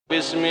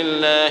بسم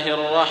الله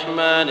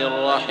الرحمن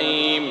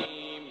الرحيم.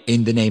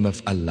 In the name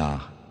of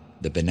Allah,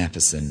 the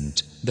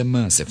Beneficent, the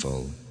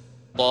Merciful.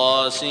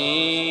 طاسيم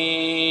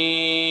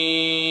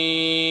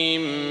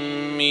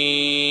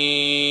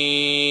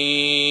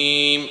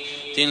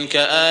تلك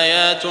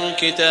آيات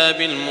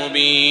الكتاب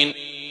المبين.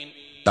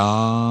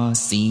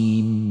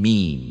 Ta-Sin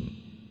Mim.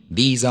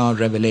 These are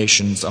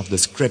revelations of the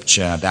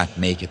scripture that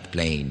maketh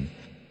plain.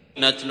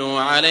 نتلو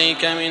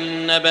عليك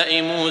من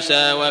نبأ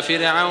موسى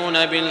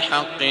وفرعون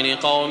بالحق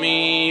لقوم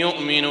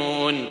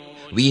يؤمنون.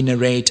 We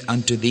narrate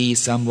unto thee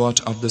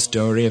somewhat of the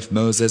story of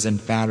Moses and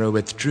Pharaoh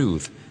with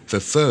truth, for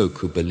folk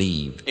who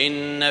believe.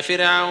 إن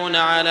فرعون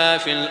علا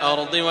في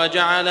الأرض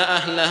وجعل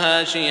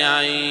أهلها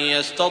شيعا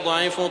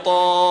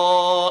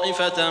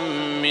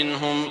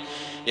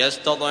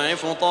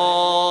يستضعف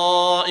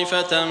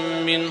طائفة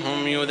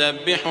منهم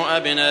يذبح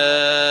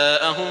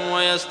أبناءهم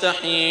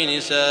ويستحيي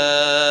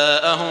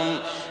نساءهم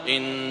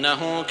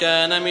إنه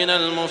كان من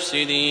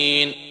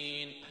المفسدين.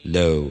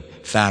 Lo,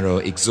 Pharaoh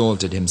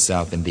exalted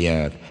himself in the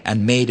earth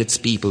and made its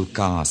people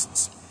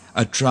castes.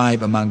 A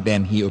tribe among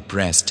them he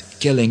oppressed,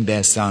 killing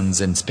their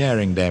sons and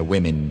sparing their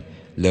women.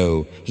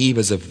 Lo, he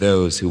was of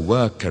those who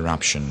work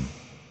corruption.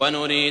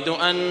 ونريد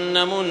أن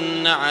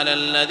نمن على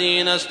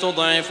الذين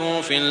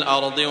استضعفوا في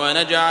الأرض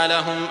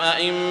ونجعلهم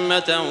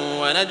أئمة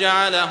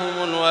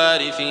ونجعلهم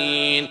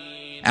الوارثين.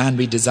 And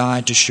we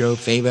desire to show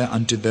favor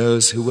unto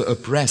those who were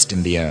oppressed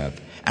in the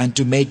earth, and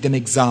to make them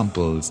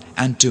examples,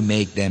 and to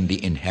make them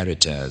the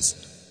inheritors.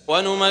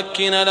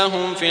 ونمكن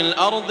لهم في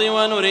الأرض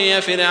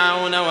ونري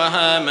فرعون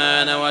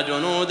وهامان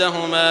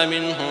وجنودهما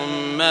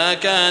منهم ما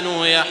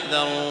كانوا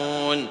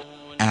يحذرون.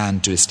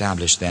 And to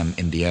establish them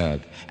in the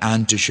earth,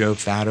 and to show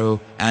Pharaoh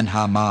and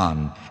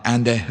Haman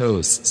and their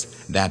hosts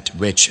that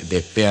which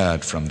they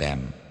feared from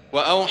them.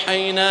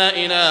 وأوحينا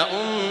إلى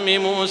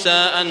أم موسى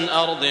أن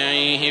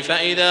أرضعيه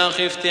فإذا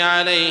خفت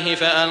عليه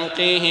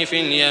فألقيه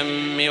في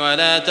اليم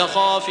ولا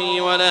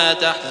تخافي ولا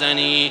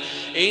تحزني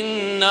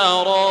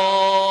إنا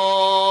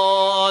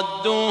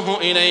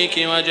رادوه إليك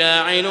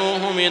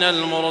وجاعلوه من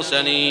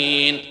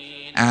المرسلين.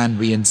 And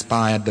we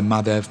inspired the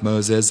mother of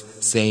Moses,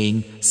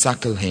 saying,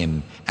 Suckle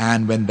him,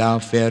 and when thou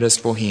fearest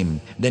for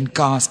him, then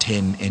cast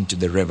him into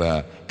the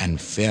river,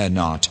 and fear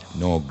not,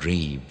 nor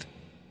grieve.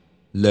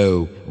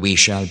 Lo, we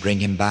shall bring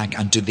him back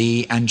unto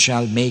thee, and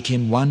shall make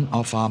him one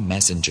of our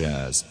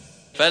messengers.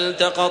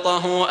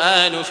 فالتقطه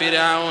آل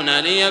فرعون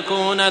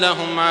ليكون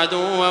لهم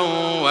عدوا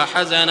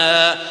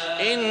وحزنا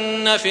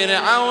إن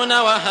فرعون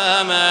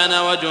وهامان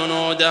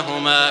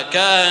وجنودهما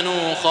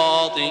كانوا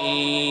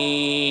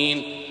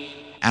خاطئين.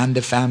 And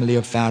the family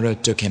of Pharaoh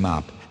took him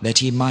up, that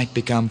he might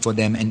become for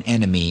them an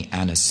enemy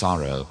and a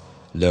sorrow.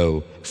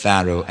 Lo,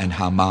 Pharaoh and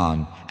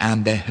Haman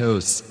and their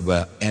hosts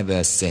were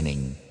ever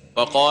sinning.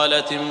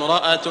 وقالت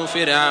امرأة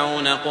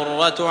فرعون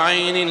قرة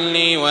عين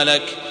لي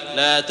ولك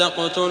لا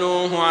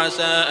تقتلوه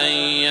عسى أن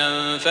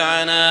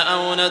ينفعنا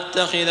أو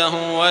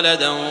نتخذه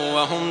ولدا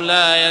وهم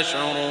لا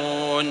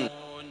يشعرون.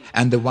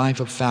 And the wife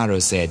of Pharaoh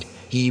said,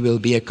 He will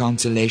be a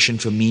consolation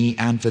for me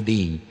and for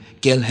thee.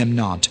 Kill him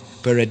not.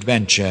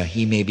 Peradventure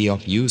he may be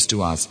of use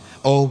to us,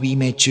 or we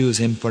may choose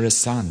him for a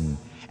son.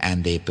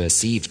 And they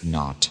perceived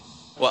not.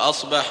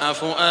 وأصبح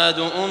فؤاد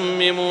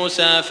أم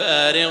موسى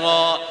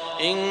فارغا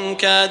إن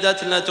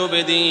كادت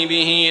لتبدي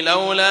به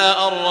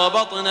لولا أن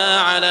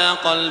ربطنا على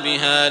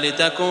قلبها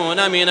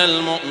لتكون من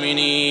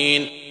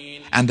المؤمنين.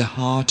 And the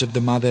heart of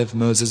the mother of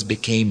Moses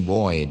became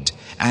void,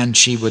 and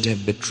she would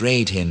have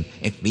betrayed him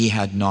if we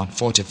had not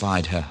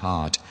fortified her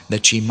heart,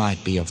 that she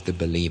might be of the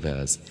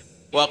believers.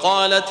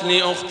 وقالت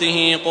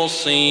لأخته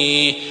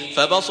قصيه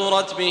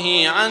فبصرت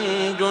به عن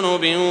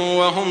جنب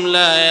وهم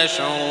لا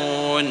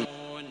يشعرون.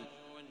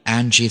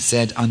 And she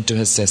said unto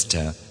her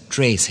sister,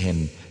 Trace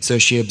him. So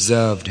she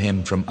observed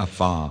him from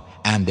afar,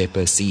 and they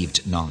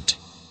perceived not.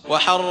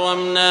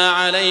 وحرمنا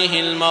عليه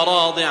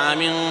المراضع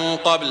من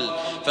قبل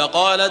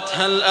فقالت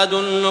هل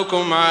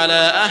أدلكم على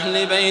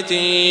أهل بيت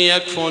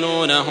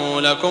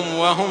يكفلونه لكم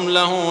وهم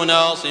له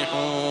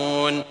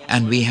ناصحون.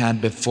 And we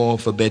had before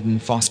forbidden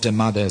foster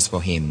mothers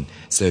for him.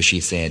 So she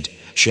said,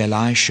 Shall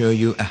I show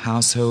you a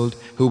household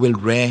who will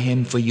rear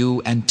him for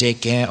you and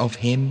take care of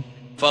him?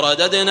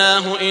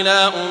 فرددناه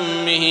إلى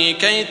أمه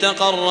كي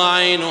تقر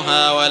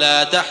عينها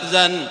ولا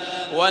تحزن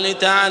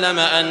ولتعلم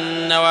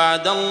أن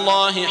وعد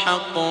الله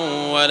حق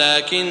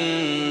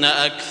ولكن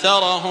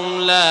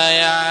أكثرهم لا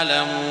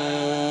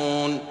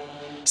يعلمون.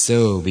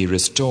 So we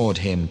restored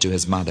him to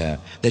his mother,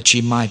 that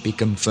she might be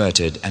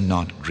comforted and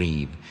not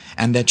grieve,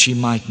 and that she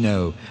might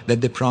know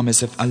that the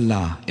promise of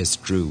Allah is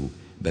true,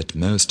 but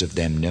most of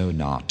them know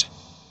not.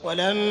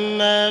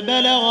 ولما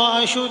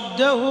بلغ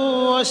أشده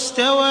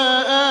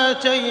واستوى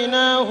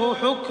آتيناه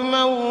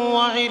حكما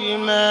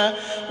وعلما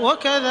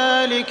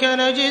وكذلك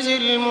نجزي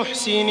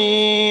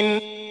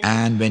المحسنين.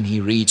 And when he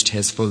reached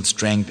his full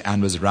strength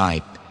and was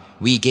ripe,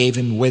 we gave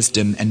him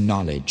wisdom and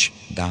knowledge.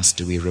 Thus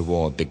do we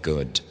reward the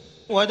good.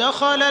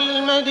 ودخل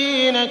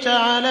المدينة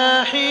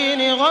على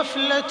حين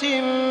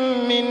غفلة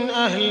من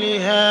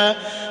أهلها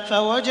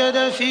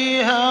فوجد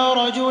فيها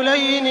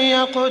رجلين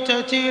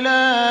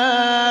يقتتلان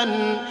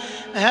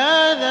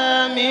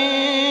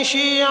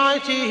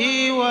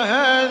شيعته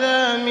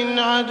وهذا من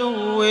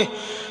عدوه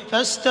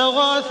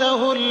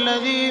فاستغاثه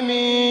الذي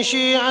من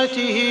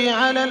شيعته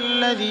على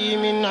الذي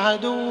من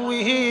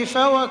عدوه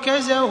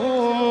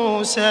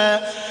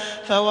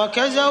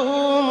فوكزه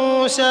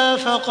موسى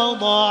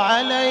فقضى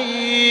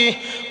عليه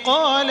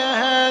قال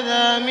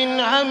هذا من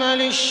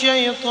عمل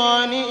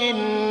الشيطان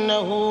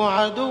إنه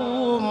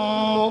عدو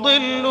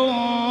مضل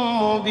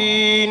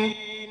مبين.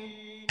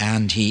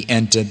 And he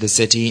entered the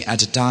city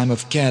at a time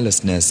of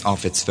carelessness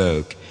of its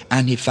folk,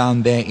 and he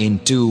found therein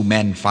 2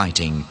 men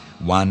fighting,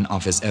 one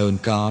of his own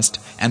caste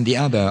and the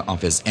other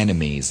of his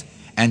enemies.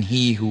 And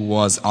he who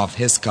was of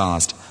his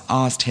caste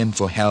asked him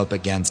for help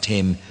against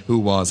him who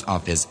was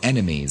of his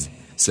enemies.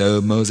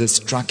 So Moses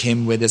struck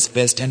him with his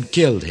fist and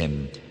killed him.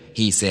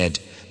 He said,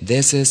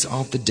 "This is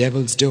of the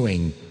devil's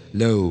doing.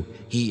 Lo,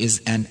 he is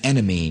an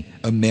enemy,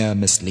 a mere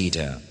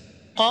misleader."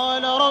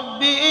 قال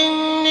رب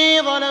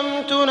إني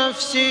ظلمت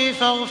نفسي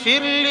فاغفر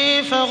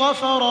لي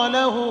فغفر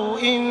له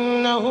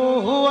إنه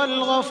هو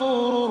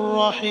الغفور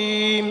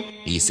الرحيم.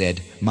 He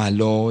said, "My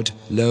Lord,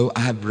 lo,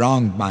 I have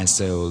wronged my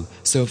soul,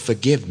 so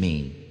forgive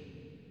me."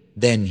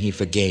 Then he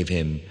forgave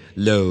him.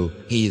 Lo,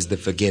 he is the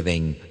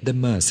forgiving, the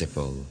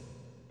merciful.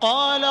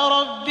 قال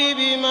رب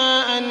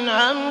بما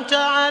أنعمت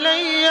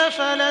علي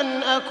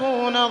فلن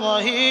أكون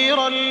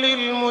ظهيرا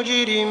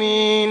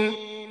للمجرمين.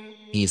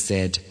 He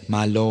said,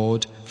 "My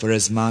Lord, for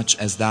as much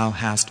as thou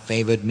hast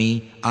favored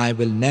me, I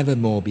will never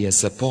more be a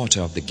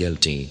supporter of the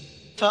guilty."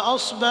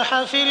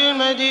 فأصبح في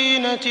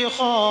المدينة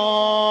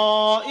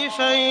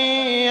خائفا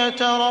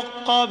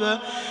يترقب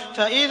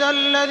فإذا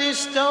الذي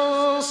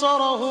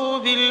استنصره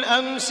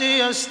بالأمس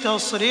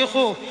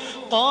يستصرخه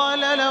قال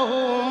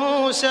له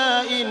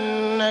موسى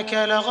إنك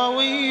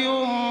لغوي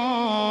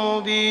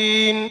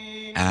مبين.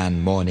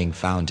 And morning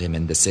found him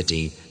in the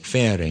city,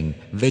 fearing,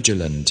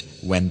 vigilant,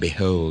 when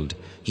behold,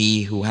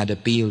 he who had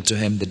appealed to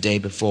him the day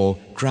before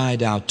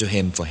cried out to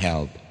him for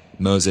help.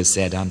 Moses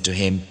said unto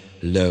him,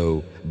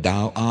 "Lo,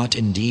 thou art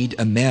indeed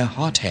a mere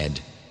hothead."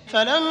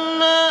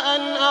 فلما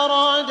أن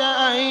أراد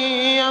أن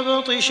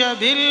يبطش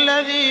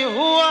بالذي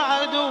هو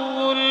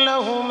عدو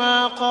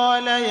لهما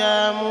قال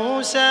يا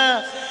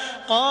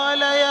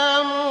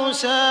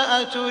موسى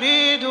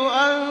أتريد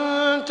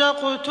أن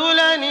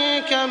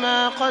تقتلني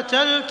كما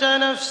قتلت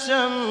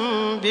نفسا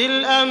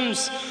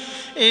بالأمس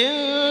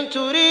إن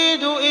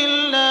تريد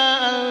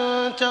إلا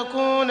أن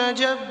تكون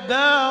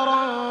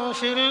جبارا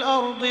في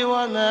الأرض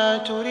وما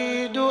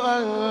تريد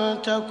أن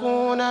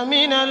تكون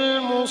من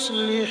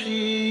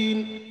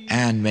المصلحين.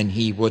 And when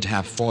he would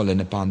have fallen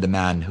upon the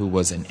man who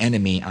was an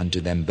enemy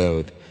unto them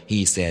both,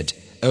 he said,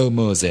 "O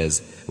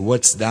Moses,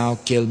 wouldst thou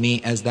kill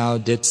me as thou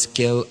didst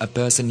kill a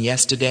person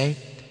yesterday?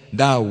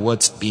 Thou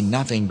wouldst be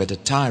nothing but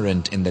a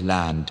tyrant in the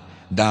land.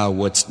 Thou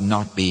wouldst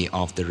not be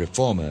of the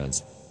reformers."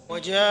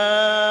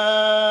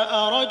 وجاء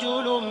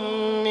رجل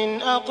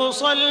من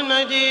أقصى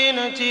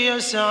المدينة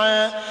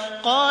يسعى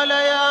قال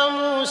يا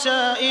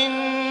موسى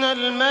إن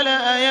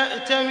الملأ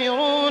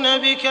يأتمرون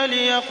بك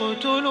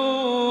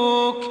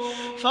ليقتلوك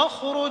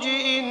فاخرج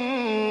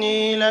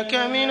إني لك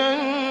من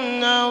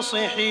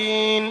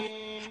الناصحين.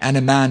 And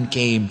a man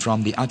came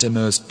from the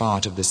uttermost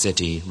part of the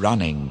city,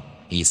 running.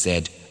 He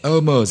said,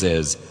 "O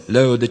Moses,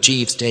 lo, the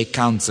chiefs take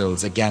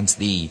counsels against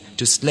thee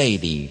to slay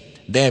thee.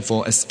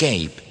 Therefore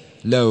escape.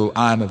 Lo,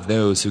 I am of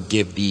those who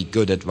give thee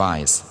good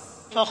advice."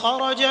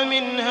 فخرج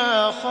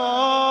منها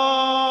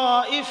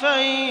خائفا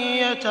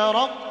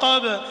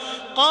يترقب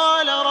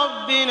قال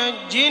رب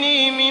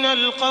نجني من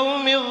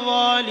القوم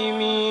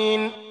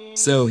الظالمين.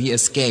 So he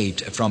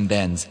escaped from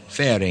thence,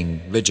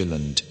 fearing,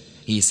 vigilant.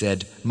 He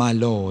said, "My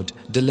Lord,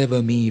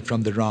 deliver me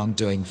from the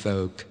wrongdoing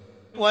folk."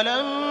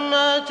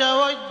 ولما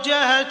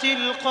توجه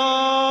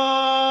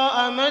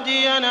تلقاء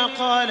مدين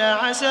قال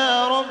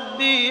عسى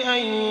ربي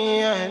أن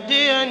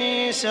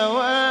يهديني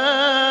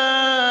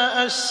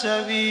سواء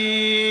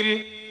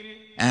السبيل.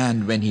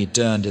 And when he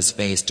turned his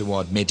face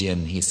toward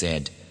Midian, he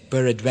said,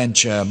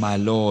 "Peradventure my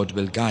Lord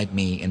will guide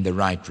me in the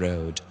right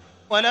road."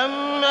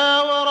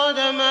 ولما ورد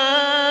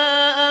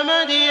ماء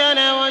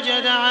مدين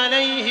وجد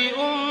عليه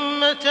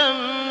أمة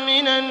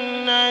من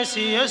الناس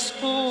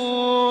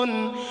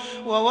يسقون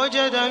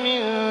ووجد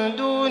من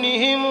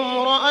دونهم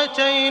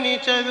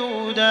امرأتين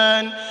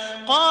تذودان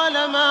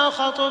قال ما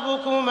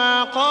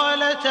خطبكما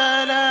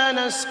قالتا لا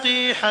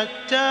نسقي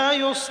حتى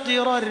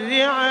يصدر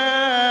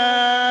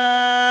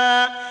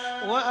الرعاء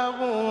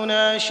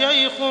وأبونا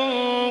شيخ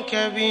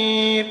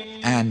كبير.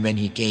 And when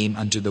he came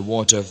unto the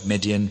water of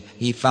Midian,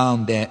 he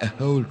found there a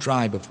whole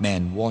tribe of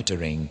men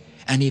watering,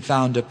 and he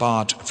found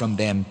apart from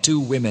them 2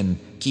 women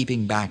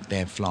keeping back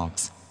their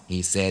flocks.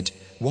 He said,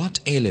 "What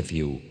aileth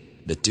you?"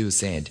 The 2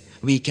 said,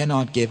 "We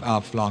cannot give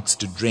our flocks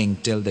to drink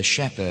till the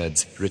shepherds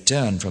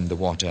return from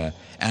the water,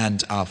 and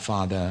our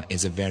father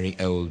is a very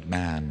old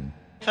man."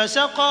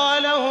 فسقى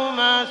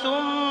لهما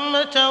ثم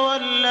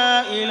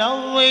تولى إلى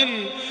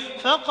الظل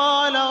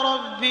فقال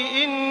رب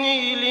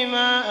إني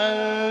لما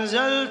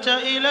أنزلت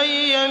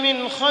إلي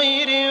من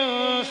خير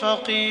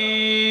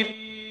فقير.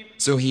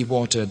 So he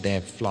watered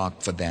their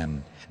flock for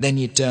them. Then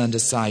he turned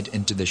aside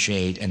into the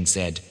shade and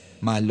said,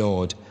 My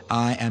Lord,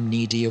 I am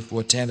needy of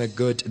whatever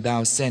good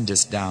thou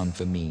sendest down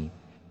for me.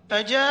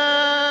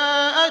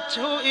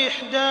 فجاءته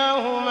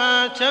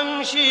إحداهما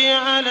تمشي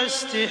على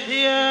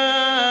استحياء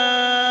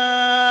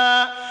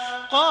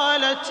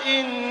قالت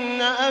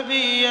إن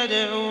أبي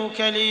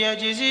يدعوك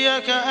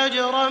ليجزيك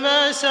أجر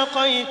ما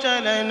سقيت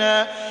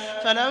لنا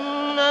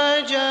فلما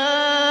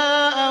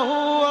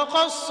جاءه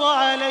وقص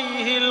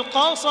عليه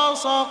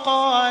القصص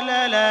قال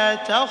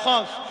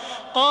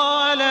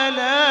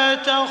لا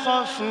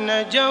تخف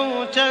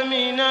نجوت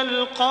من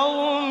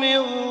القوم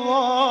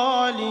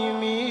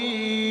الظالمين.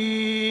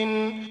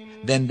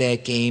 Then there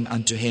came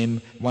unto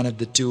him one of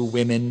the two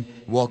women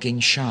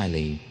walking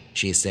shyly.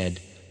 She said,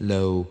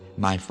 Lo,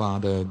 my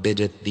father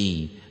biddeth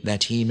thee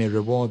that he may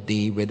reward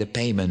thee with a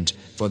payment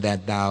for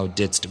that thou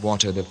didst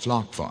water the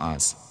flock for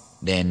us.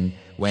 Then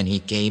when he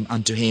came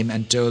unto him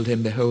and told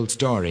him the whole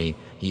story,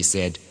 he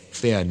said,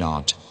 Fear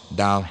not,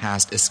 thou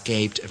hast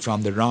escaped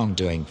from the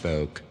wrongdoing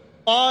folk.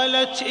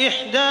 قالت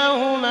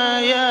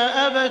إحداهما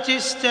يا أبت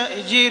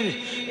استأجره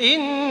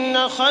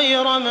إن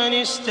خير من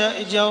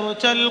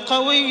استأجرت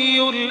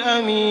القوي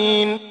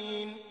الأمين.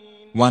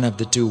 One of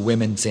the two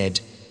women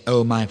said,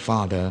 O my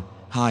father,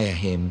 hire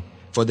him,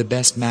 for the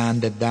best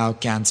man that thou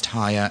canst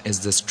hire is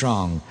the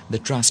strong, the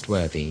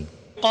trustworthy.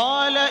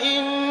 قال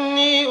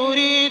إني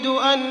أريد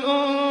أن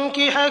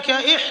أنكحك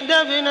إحدى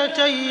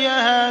ابنتي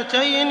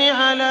هاتين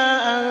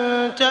على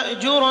أن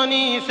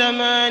تأجرني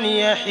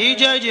 8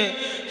 حجج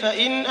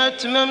فإن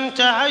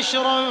أتممت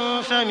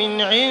 10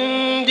 فمن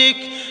عندك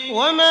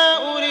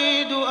وما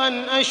أريد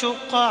أن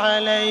أشق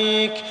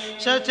عليك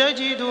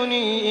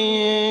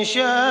ستجدني إن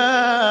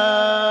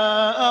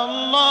شاء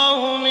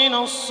الله من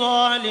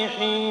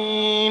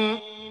الصالحين.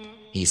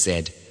 He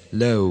said,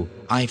 Lo,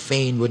 I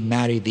fain would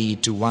marry thee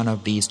to one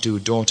of these 2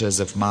 daughters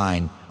of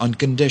mine, on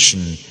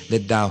condition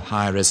that thou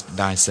hirest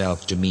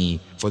thyself to me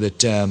for the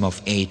term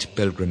of 8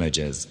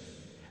 pilgrimages.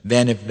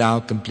 Then if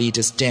thou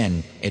completest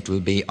 10, it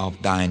will be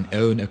of thine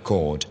own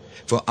accord,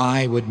 for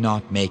I would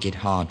not make it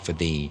hard for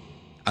thee.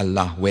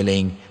 Allah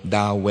willing,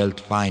 thou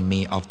wilt find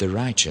me of the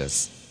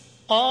righteous.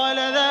 قال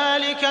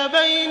ذلك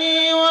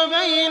بيني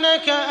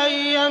وبينك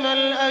أيما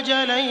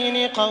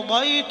الأجلين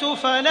قضيت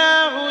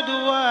فلا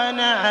عدوان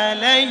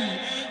علي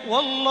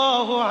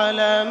والله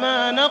على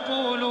ما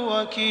نقول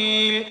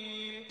وكيل.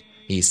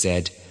 He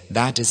said,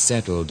 That is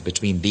settled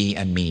between thee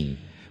and me.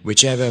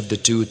 Whichever of the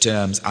 2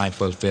 terms I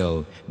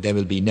fulfill, there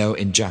will be no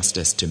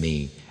injustice to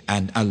me,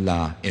 and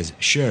Allah is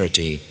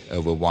surety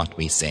over what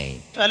we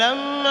say.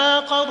 فلما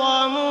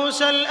قضى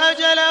موسى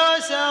الأجل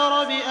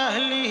وسار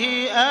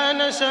بأهله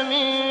آنس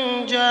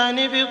من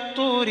جانب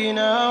الطور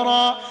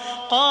نارا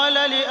قال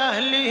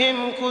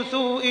لأهلهم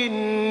كثوا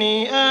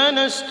إني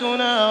آنست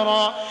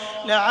نارا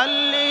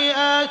لعلي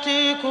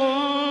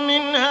آتيكم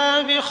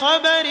منها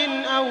بخبر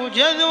أو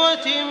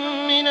جذوة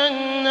من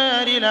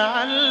النار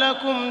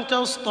لعلكم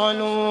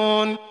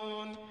تصطلون.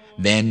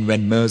 Then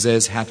when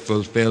Moses had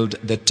fulfilled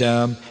the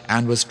term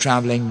and was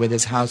traveling with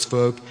his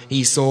housefolk,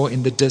 he saw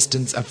in the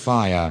distance a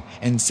fire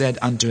and said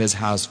unto his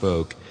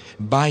housefolk,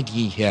 Bide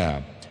ye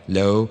here.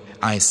 Lo,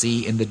 I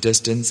see in the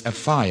distance a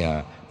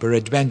fire.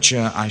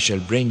 Peradventure I shall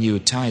bring you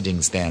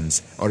tidings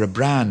thence, or a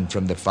brand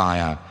from the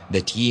fire,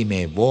 that ye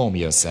may warm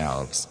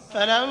yourselves.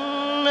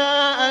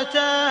 فلما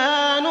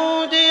أتاها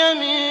نودي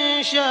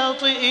من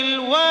شاطئ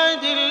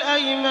الوادي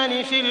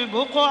الأيمن في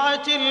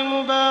البقعة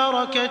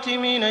المباركة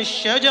من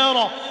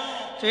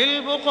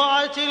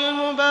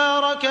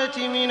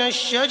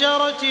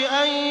الشجرة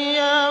أن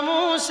يا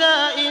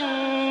موسى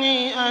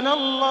إني أنا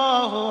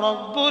الله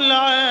رب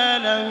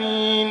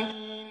العالمين.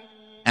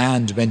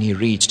 And when he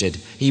reached it,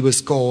 he was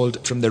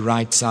called from the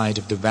right side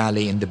of the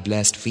valley in the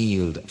blessed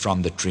field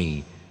from the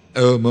tree.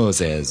 O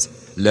Moses,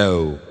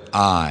 lo,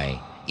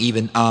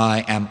 even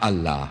I am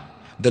Allah,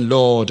 the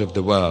Lord of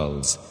the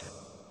worlds.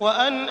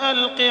 وأن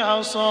ألق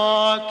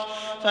عصاك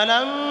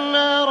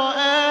فلما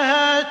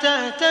رآها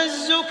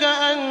تهتز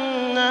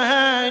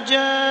كأنها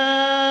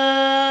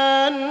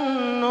جان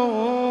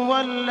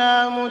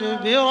ولا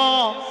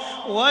مدبرا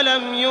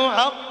ولم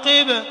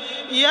يعقب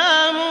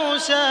يا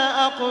موسى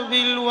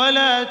أقبل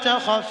ولا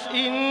تخف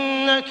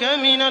إنك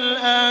من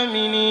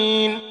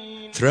الآمنين.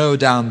 Throw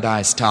down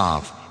thy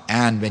staff.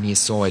 And when he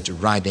saw it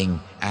writhing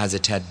as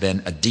it had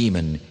been a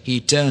demon, he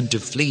turned to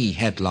flee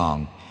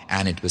headlong.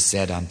 And it was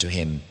said unto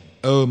him,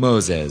 O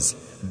Moses,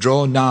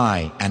 draw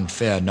nigh and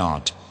fear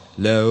not.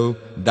 Lo,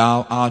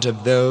 thou art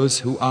of those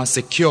who are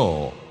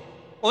secure.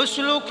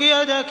 أسلك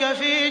يدك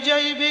في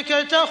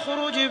جيبك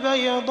تخرج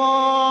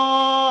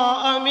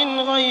بيضاء من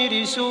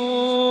غير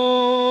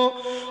سوء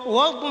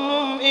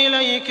واضمم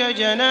إليك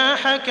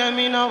جناحك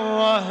من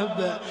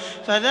الرهب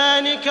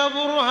فذلك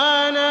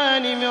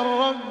برهانان من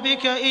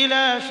ربك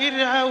إلى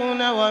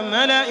فرعون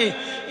وملئه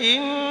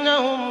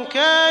إنهم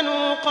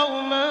كانوا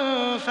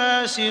قوما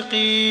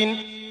فاسقين.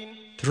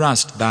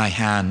 Thrust thy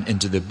hand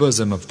into the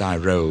bosom of thy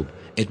robe,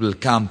 it will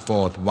come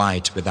forth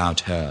white without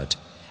hurt.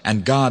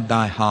 And guard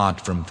thy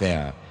heart from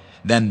fear.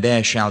 Then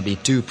there shall be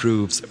 2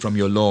 proofs from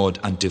your Lord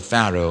unto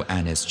Pharaoh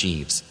and his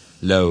chiefs.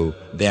 Lo,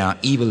 they are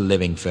evil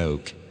living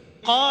folk.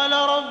 قال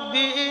رب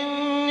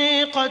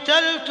إني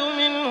قتلت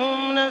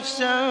منهم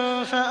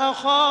نفسا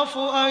فأخاف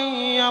أن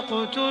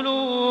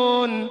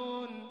يقتلون.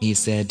 He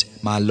said,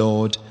 My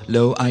Lord,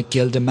 lo, I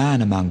killed a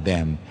man among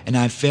them, and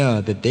I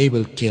fear that they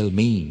will kill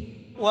me.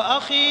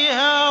 وأخي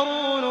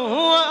هارون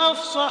هو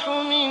أفصح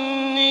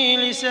مني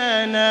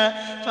لسانا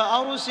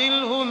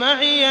فأرسله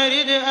معي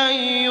يرد أن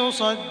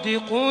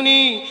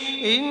يصدقني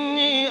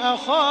إني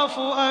أخاف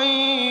أن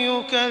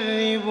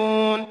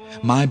يكذبون.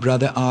 My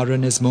brother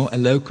Aaron is more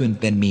eloquent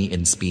than me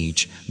in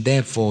speech,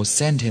 therefore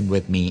send him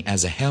with me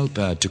as a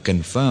helper to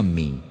confirm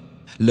me.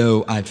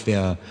 Lo, I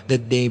fear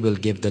that they will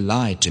give the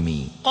lie to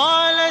me.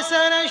 قال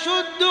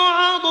سنشد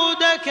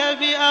عضدك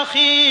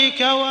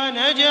بأخيك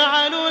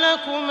ونجعل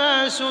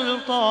لكما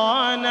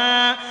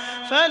سلطانا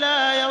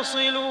فلا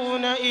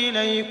يصلون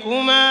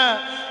إليكما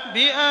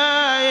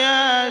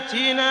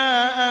بآياتنا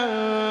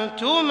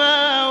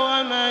أنتما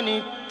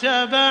ومن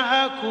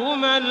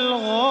اتبعكما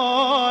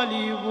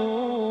الغالبون.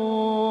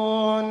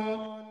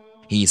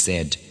 He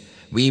said,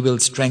 We will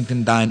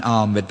strengthen thine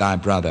arm with thy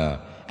brother,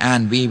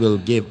 and we will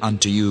give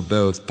unto you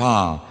both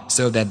power,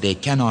 so that they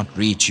cannot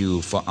reach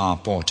you for our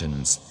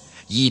portents.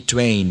 Ye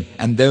twain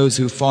and those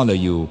who follow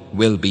you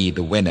will be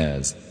the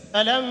winners.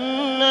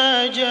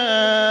 فلما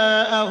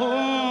جاءهم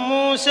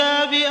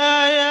موسى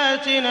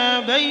بآياتنا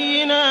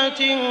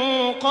بينات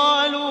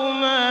قالوا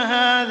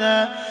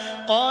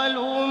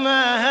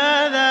ما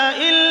هذا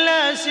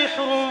إلا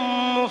سحر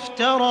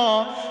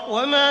مفترى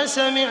وما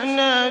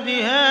سمعنا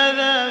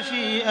بهذا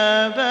في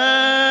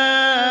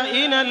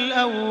آبائنا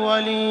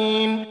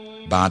الأولين.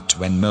 But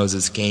when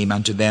Moses came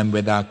unto them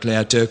with our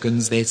clear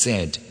tokens, they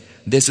said,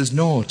 This is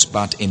naught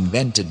but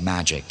invented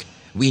magic.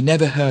 We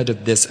never heard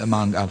of this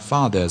among our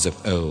fathers of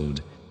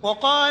old.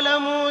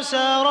 وقال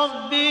موسى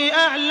ربي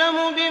أعلم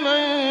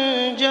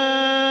بمن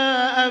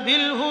جاء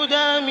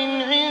بالهدى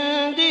من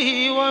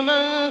عنده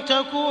ومن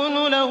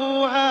تكون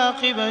له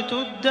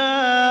عاقبة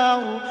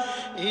الدار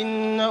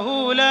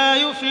إنه لا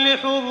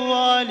يفلح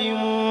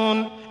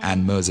الظالمون.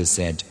 And Moses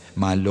said,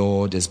 My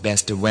Lord is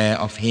best aware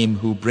of him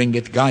who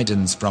bringeth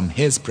guidance from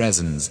his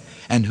presence,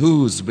 and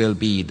whose will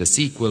be the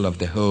sequel of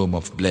the home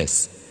of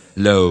bliss.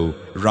 Lo,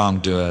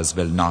 wrongdoers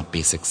will not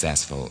be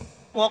successful.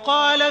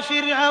 وقال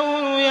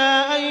فرعون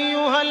يا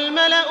أيها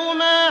الملأ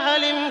ما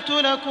علمت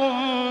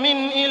لكم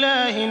من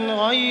إله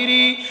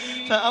غيري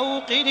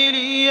فأوقد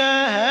لي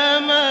يا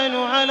هامان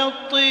على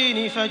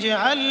الطين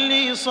فاجعل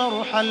لي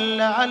صرحا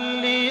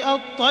لعلي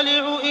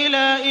أطلع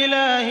إلى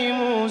إله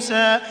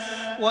موسى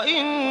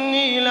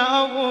وإني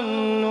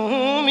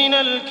لأظنه من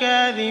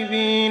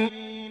الكاذبين.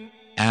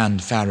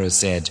 And Pharaoh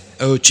said,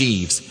 O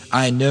chiefs,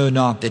 I know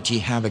not that ye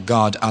have a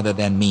God other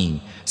than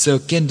me, so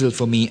kindle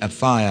for me a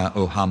fire,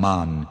 O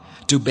Haman,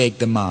 to bake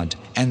the mud,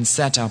 and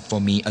set up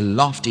for me a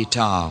lofty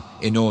tower,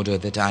 in order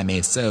that I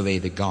may survey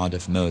the God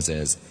of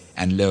Moses.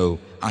 And lo,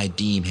 I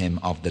deem him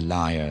of the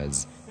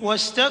liars.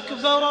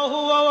 واستكبر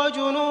هو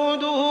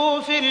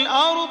وجنوده في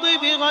الأرض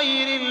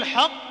بغير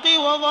الحق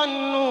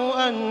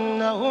وظنوا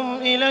أنهم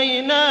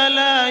إلينا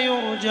لا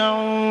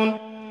يرجعون.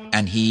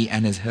 And he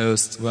and his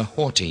hosts were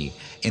haughty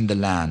in the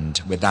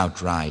land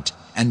without right,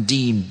 and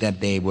deemed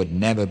that they would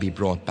never be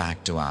brought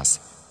back to us.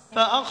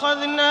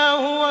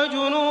 فأخذناه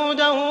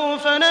وجنوده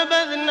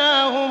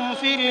فنبذناهم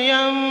في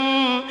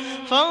اليم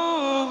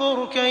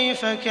فانظر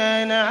كيف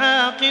كان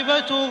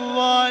عاقبة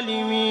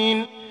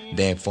الظالمين.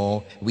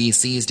 Therefore we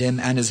seized him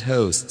and his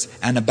hosts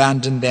and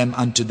abandoned them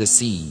unto the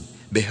sea.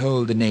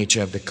 Behold the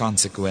nature of the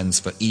consequence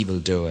for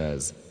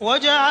evildoers.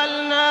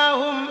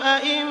 وجعلناهم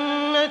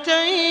أئمة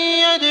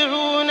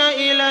يدعون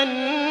إلى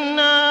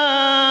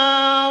النار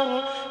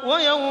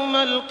ويوم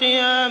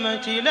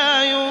القيامة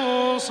لا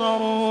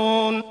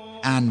ينصرون.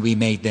 And we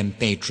made them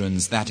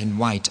patrons that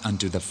invite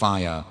unto the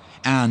fire,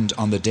 and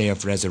on the day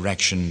of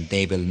resurrection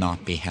they will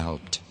not be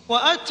helped.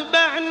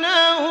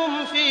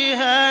 وأتبعناهم في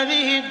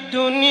هذه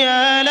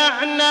الدنيا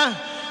لعنة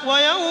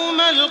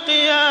ويوم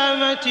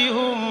القيامة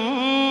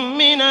هم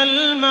من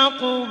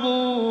المقبوحين.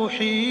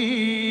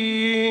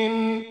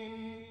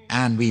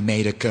 And we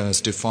made a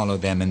curse to follow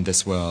them in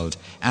this world,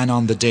 and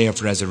on the day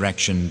of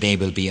resurrection they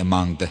will be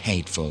among the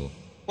hateful.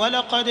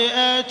 ولقد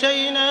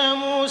آتينا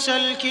موسى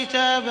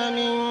الكتاب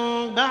من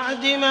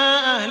بعد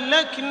ما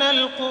أهلكنا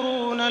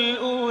القرون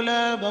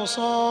الأولى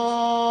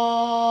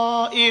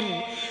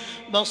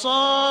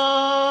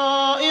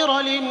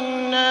بصائر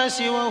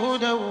للناس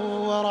وهدى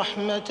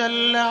ورحمة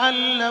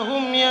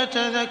لعلهم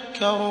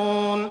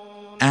يتذكرون.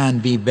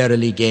 And we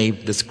verily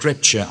gave the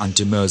scripture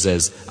unto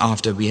Moses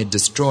after we had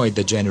destroyed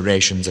the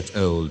generations of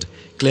old,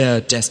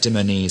 clear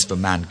testimonies for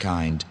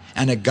mankind,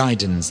 and a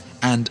guidance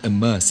and a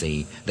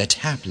mercy that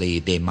haply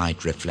they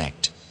might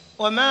reflect.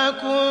 وما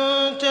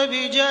كنت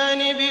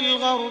بجانب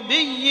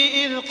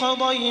الغربي إذ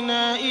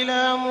قضينا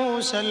إلى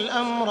موسى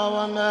الأمر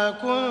وما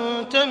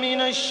كنت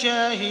من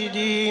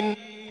الشاهدين.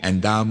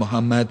 And thou,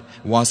 Muhammad,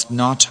 wast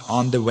not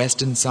on the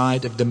western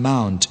side of the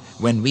mount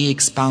when we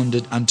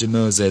expounded unto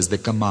Moses the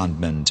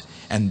commandment,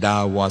 and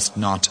thou wast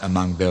not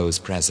among those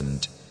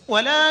present.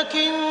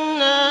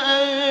 ولكننا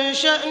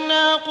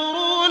أنشأنا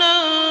قرونا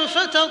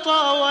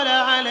فتطاول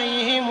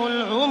عليهم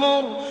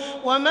العمر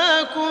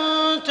وما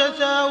كنت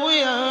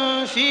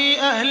ثاويا في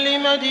أهل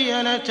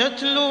مدين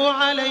تتلو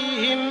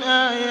عليهم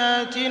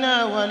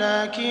آياتنا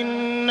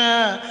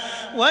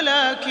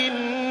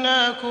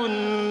ولكننا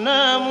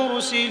كنا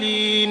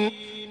مرسلين.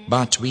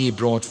 But we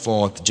brought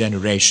forth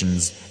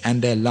generations,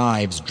 and their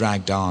lives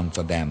dragged on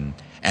for them.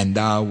 And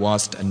thou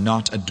wast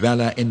not a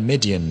dweller in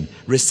Midian,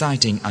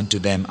 reciting unto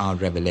them our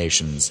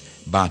revelations,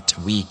 but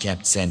we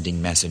kept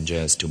sending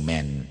messengers to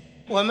men.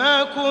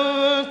 وما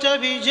كنت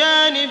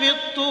بجانب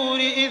الطور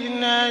إذ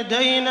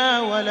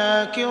نادينا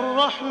ولكن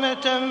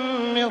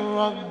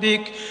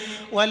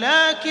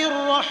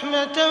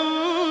رحمة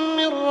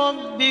من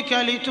ربك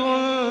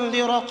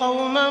لتنذر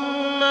قوما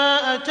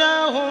ما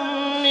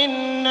أتاهم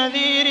من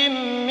نذير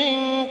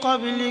من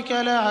قبلك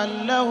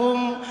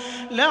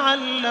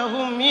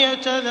لعلهم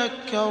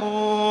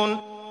يتذكرون.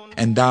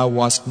 And thou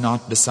wast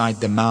not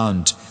beside the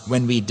mount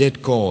when we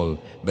did call,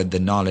 but the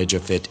knowledge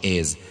of it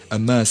is a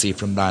mercy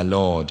from thy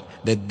Lord,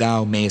 that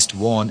thou mayst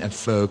warn a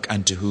folk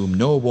unto whom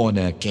no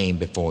warner came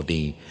before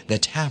thee,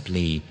 that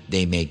haply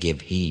they may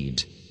give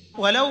heed.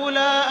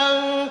 ولولا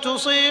أن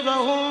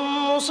تصيبهم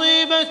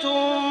مصيبة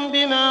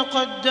بما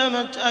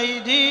قدمت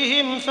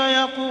أيديهم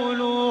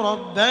فيقولوا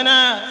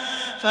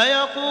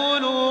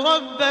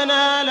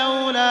ربنا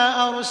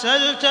لولا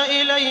أرسلت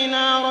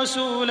إلينا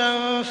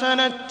رسولا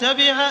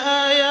فنتبع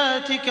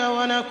آياتك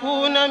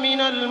ونكون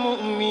من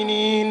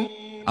المؤمنين.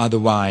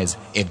 Otherwise,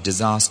 if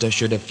disaster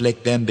should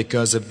afflict them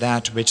because of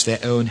that which their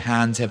own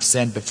hands have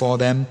sent before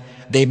them,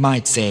 they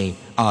might say,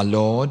 Our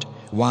Lord,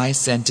 why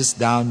sentest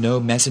thou no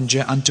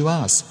messenger unto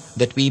us,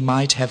 that we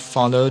might have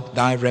followed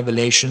thy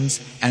revelations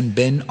and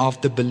been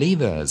of the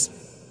believers?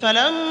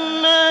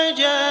 فلما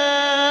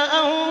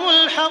جاءهم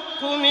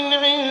الحق من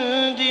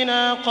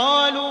عندنا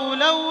قالوا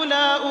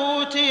لولا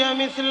أوتي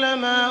مثل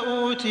ما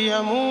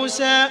أوتي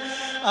موسى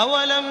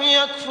أولم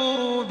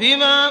يكفروا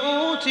بما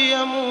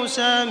أوتي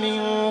موسى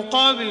من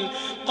قبل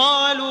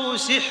قالوا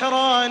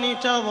سحران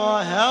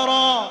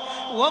تظاهرا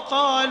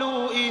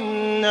وقالوا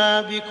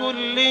إنا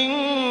بكل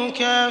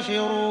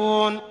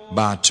كافرون.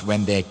 But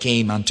when there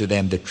came unto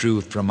them the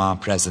truth from our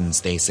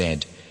presence, they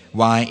said,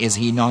 Why is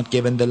he not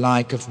given the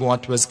like of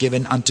what was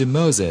given unto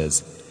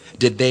Moses?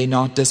 Did they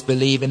not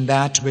disbelieve in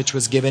that which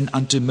was given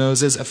unto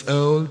Moses of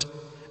old?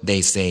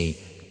 They say,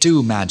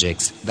 Two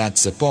magics that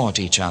support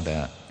each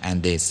other.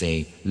 And they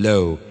say,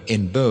 Lo,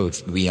 in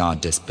both we are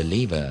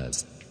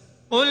disbelievers.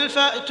 قل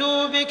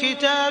فأتوا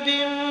بكتاب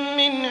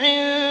من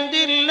عند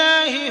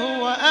الله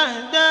هو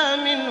أهدى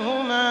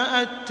منه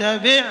ما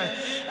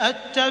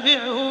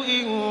أتبعه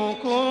إن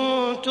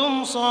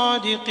كنتم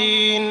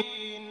صادقين.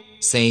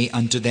 Say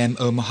unto them,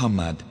 O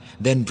Muhammad,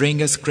 then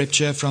bring a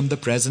scripture from the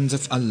presence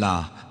of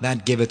Allah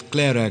that giveth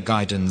clearer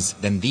guidance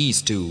than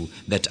these two,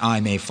 that I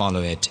may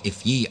follow it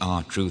if ye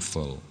are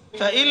truthful.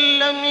 فإن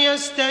لم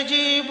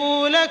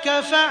يستجيبوا لك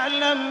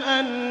فاعلم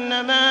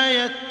أنما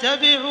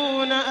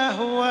يتبعون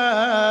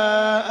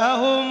أهواءهم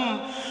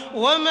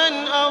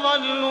ومن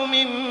أضل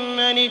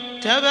ممن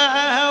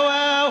اتبع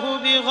هواه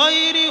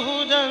بغير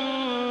هدى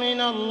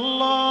من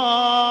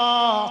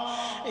الله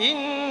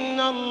إن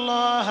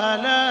الله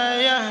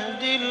لا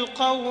يهدي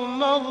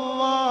القوم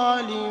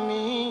الظالمين.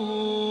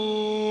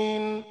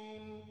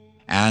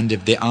 And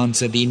if they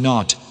answer thee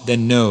not,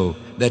 then know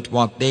that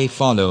what they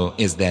follow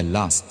is their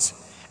lusts.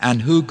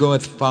 And who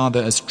goeth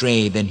farther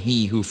astray than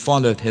he who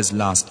followeth his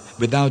lust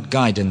without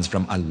guidance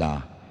from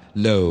Allah?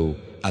 Lo,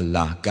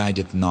 Allah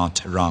guideth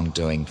not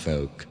wrongdoing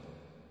folk.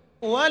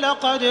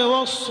 وَلَقَدْ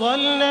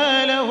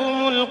وَصَّلْنَا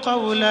لَهُمُ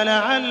الْقَوْلَ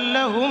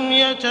لَعَلَّهُمْ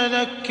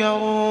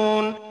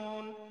يَتَذَكَّرُونَ.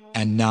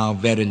 And now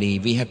verily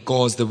we have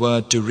caused the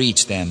word to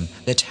reach them,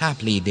 that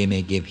haply they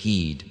may give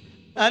heed.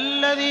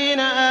 الَّذِينَ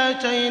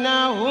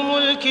آتَيْنَاهُمُ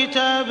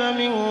الْكِتَابَ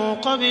مِنْ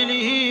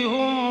قَبْلِهِ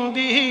هُمْ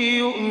بِهِ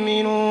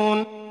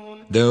يُؤْمِنُونَ.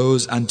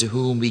 Those unto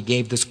whom we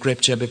gave the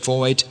scripture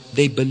before it,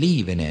 they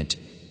believe in it.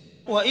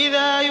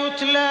 وَإِذَا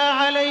يُتْلَى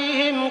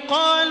عَلَيْهِمْ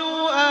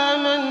قَالُوا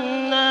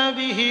آمَنَّا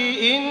بِهِ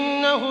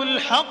إِنَّهُ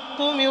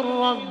الْحَقُّ مِنْ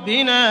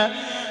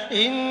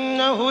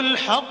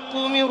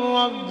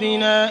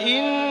رَبِّنَا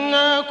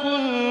إِنَّا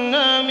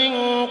كُنَّا مِنْ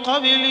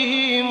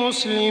قَبْلِهِ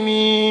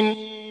مُسْلِمِينَ.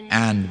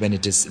 And when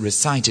it is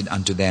recited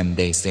unto them,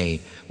 they say,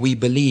 We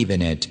believe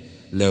in it.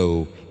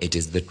 Lo, it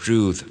is the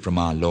truth from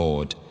our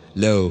Lord.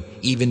 Lo,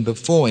 even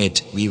before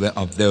it we were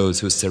of those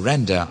who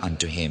surrender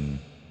unto him.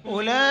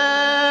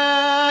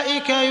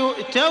 أولئك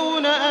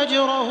يؤتون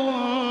أجرهم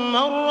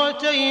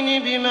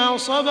مرتين بما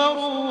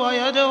صبروا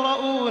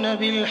ويدرؤون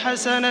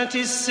بالحسنة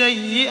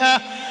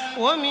السيئة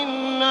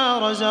ومما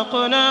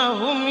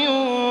رزقناهم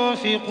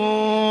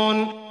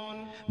ينفقون.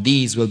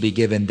 These will be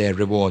given their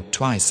reward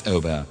twice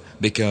over,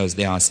 because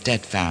they are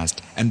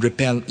steadfast and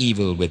repel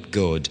evil with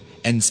good,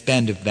 and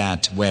spend of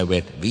that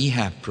wherewith we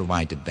have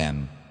provided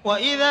them.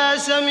 وإذا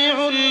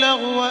سمعوا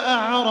اللغو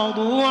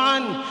أعرضوا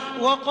عنه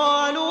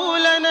وقالوا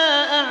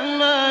لنا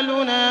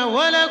أعمالنا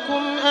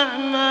ولكم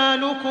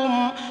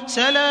أعمالكم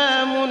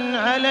سلام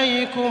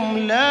عليكم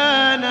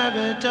لا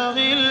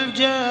نبتغي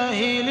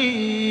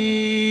الجاهلين.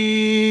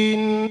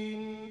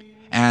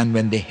 And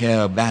when they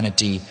hear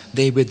vanity,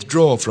 they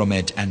withdraw from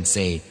it and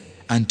say,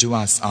 Unto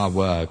us our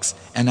works,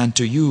 and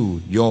unto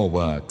you your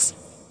works.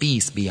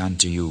 Peace be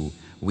unto you.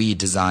 We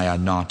desire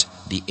not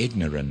the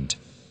ignorant.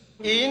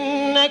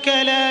 إنك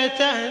لا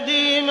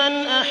تهدي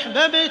من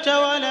أحببت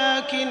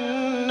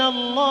ولكن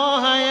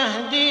الله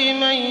يهدي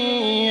من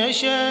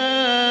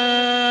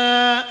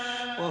يشاء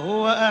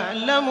وهو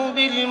أعلم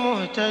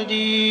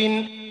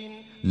بالمهتدين.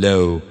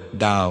 Lo,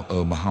 thou,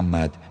 O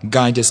Muhammad,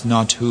 guidest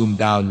not whom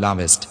thou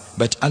lovest,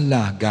 but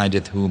Allah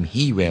guideth whom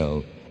He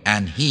will,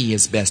 and He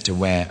is best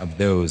aware of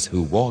those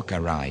who walk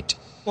aright.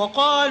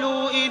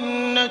 وقالوا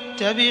إن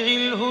نتبع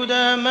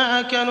الهدى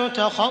معك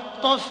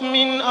نتخطف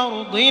من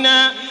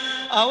أرضنا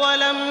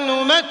أولم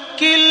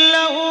نمكن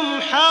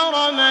لهم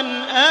حرما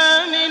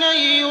آمنا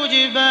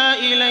يجبى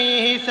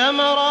إليه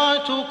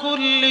ثمرات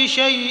كل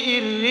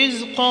شيء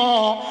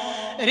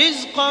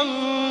رزقا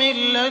من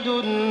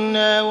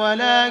لدنا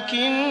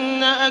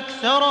ولكن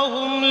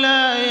أكثرهم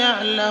لا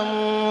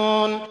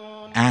يعلمون.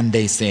 And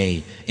they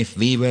say, if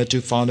we were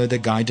to follow the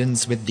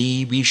guidance with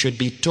thee, we should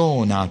be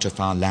torn out of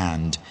our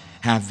land.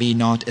 Have we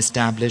not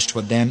established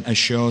for them a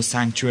sure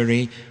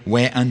sanctuary,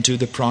 whereunto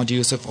the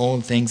produce of all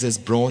things is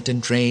brought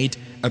in trade,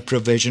 a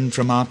provision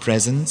from our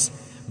presence?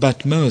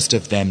 But most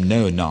of them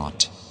know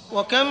not.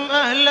 وكم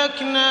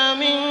أهلكنا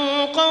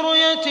من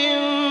قرية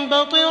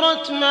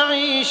بطرت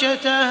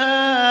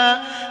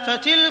معيشتها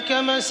فتلك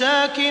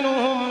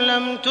مساكنهم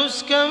لم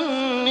تسكن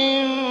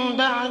من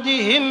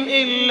بعدهم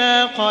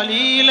إلا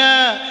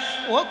قليلا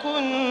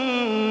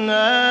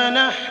وكنا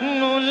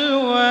نحن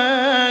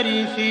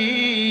الوارثين.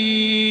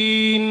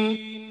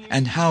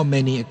 And how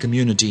many a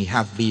community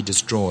have we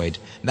destroyed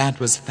that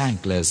was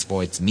thankless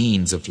for its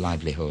means of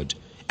livelihood?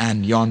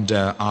 And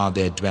yonder are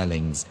their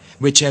dwellings,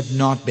 which have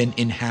not been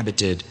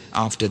inhabited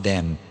after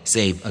them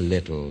save a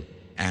little.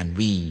 And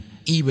we,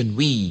 even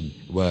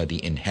we, were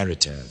the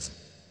inheritors.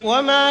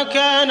 وما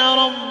كان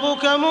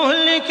ربك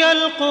مهلك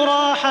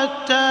القرى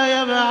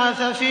حتى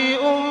يبعث في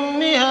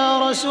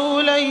أمها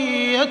رسولا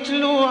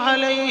يتلو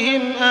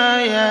عليهم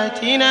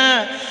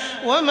آياتنا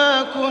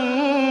وما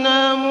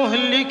كنا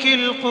مهلك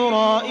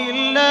القرى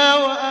إلا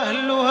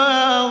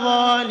وأهلها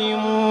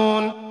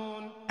ظالمون.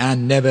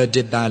 And never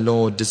did thy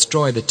Lord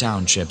destroy the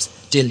townships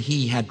till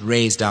he had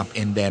raised up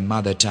in their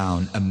mother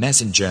town a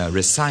messenger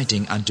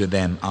reciting unto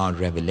them our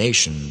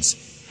revelations.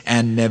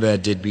 And never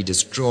did we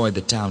destroy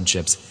the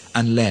townships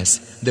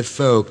unless the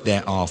folk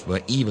thereof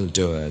were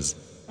evildoers.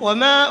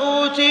 وما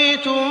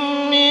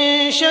أوتيتم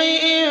من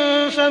شيء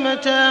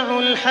فمتاع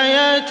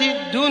الحياة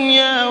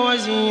الدنيا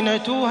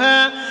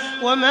وزينتها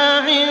وما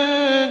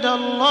عند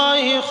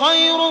الله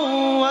خير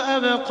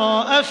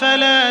وأبقى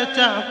أفلا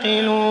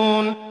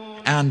تعقلون.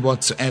 And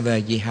whatsoever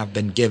ye have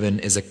been given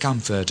is a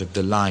comfort of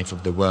the life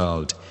of the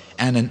world,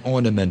 and an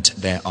ornament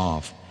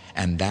thereof,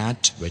 and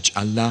that which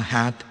Allah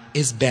hath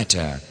is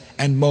better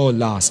and more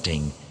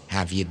lasting.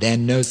 Have ye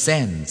then no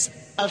sense?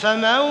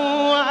 أفمن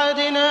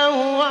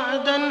وعدناه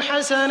وعدا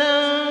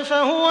حسنا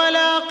فهو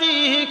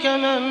لاقيه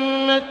كمن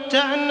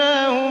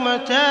متعناه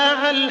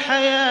متاع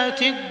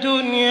الحياة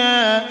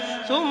الدنيا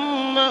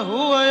ثم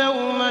هو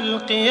يوم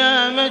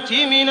القيامة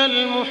من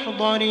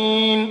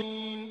المحضرين.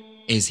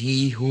 Is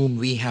he whom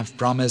we have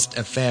promised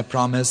a fair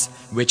promise,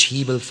 which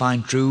he will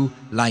find true,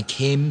 like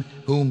him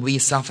whom we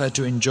suffer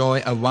to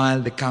enjoy a while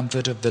the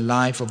comfort of the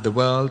life of the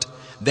world?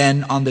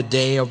 Then on the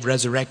day of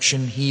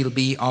resurrection he'll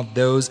be of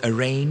those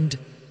arraigned.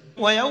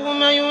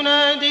 ويوم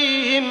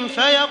يناديهم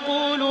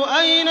فيقول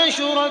أين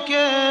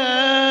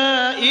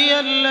شركائي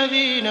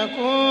الذين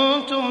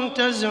كنتم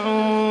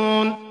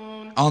تزعمون.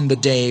 On the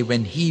day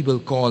when he will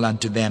call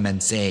unto them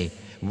and say,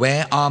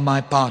 Where are my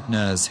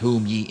partners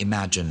whom ye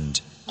imagined?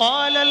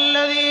 قال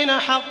الذين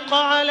حق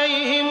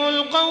عليهم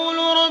القول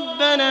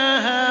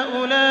ربنا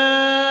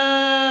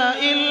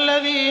هؤلاء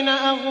الذين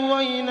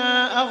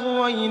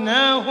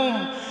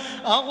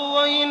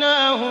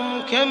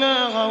أغويناهم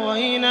كما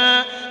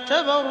غوينا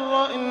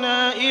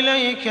تبرأنا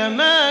إليك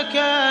ما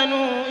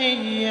كانوا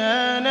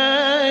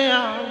إيانا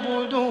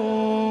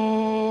يعبدون.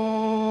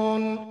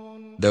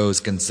 Those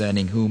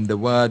concerning whom the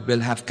word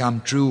will have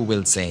come true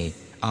will say,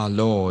 Our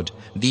Lord,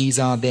 these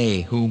are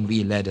they whom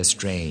we led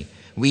astray.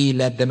 We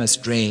led them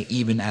astray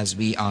even as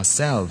we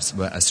ourselves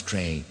were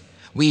astray.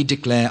 We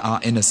declare our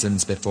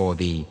innocence before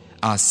thee.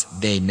 Us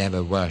they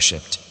never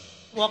worshipped.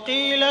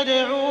 وقيل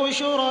ادعوا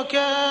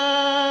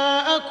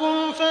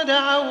شركاءكم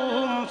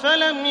فدعوهم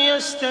فلم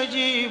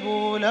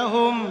يستجيبوا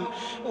لهم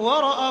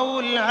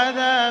ورأوا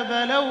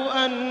العذاب لو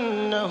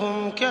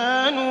أنهم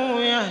كانوا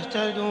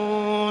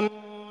يهتدون.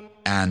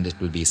 And it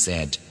will be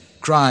said,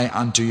 Cry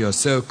unto your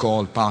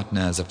so-called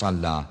partners of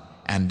Allah,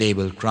 and they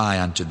will cry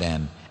unto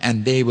them,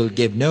 and they will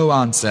give no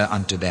answer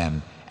unto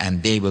them,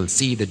 and they will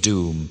see the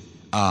doom.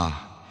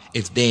 Ah,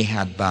 if they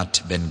had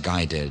but been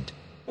guided.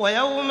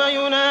 ويوم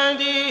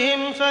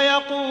يناديهم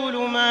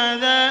فيقول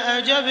ماذا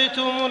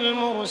أجبتم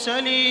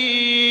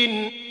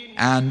المرسلين.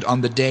 And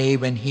on the day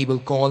when he will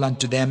call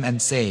unto them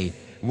and say,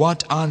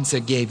 What answer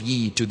gave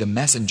ye to the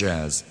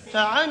messengers?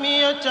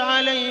 فعميت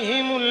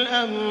عليهم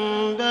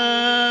الأنباء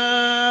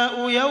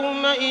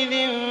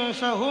يومئذ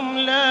فهم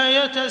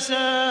لا يتساءلون.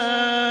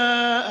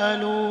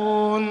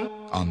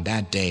 On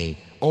that day,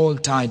 all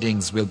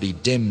tidings will be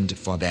dimmed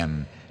for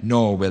them,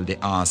 nor will they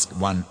ask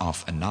one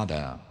of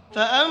another.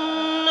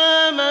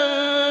 فأما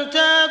من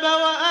تاب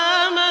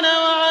وآمن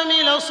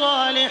وعمل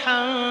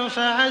صالحا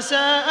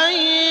فعسى أن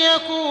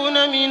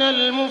يكون من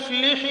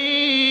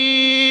المفلحين.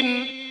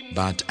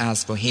 But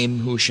as for him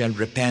who shall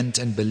repent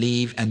and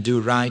believe and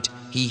do right,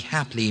 he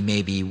haply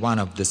may be one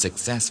of the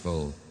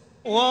successful.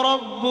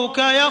 وربك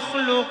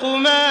يخلق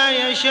ما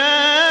يشاء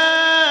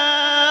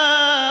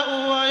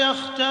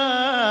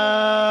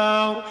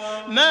ويختار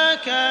ما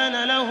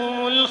كان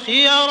لهم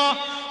الخيرة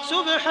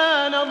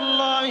سبحان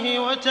الله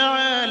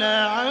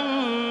وتعالى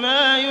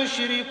عما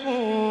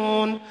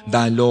يشركون.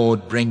 Thy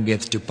Lord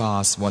bringeth to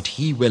pass what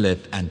he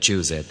willeth and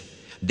chooseth.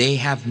 They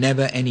have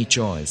never any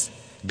choice.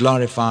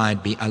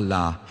 Glorified be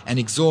Allah and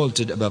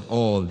exalted above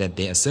all that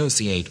they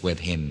associate with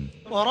him.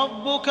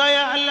 وربك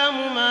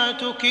يعلم ما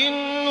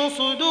تكن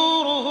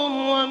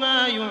صدورهم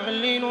وما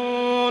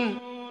يعلنون.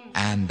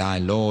 And thy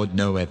Lord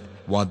knoweth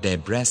what their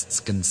breasts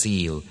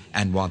conceal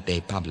and what they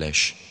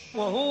publish.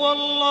 وهو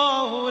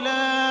الله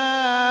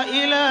لا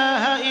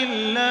إله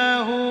إلا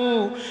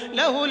هو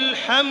له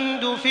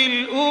الحمد في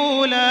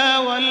الأولى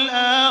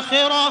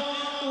والآخرة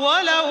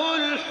وله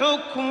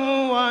الحكم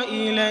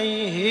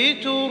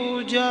وإليه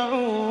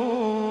ترجعون.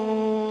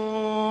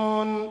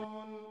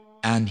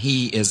 And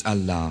he is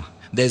Allah.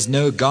 There is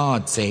no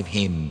God save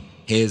him.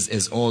 His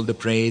is all the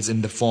praise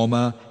in the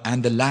former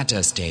and the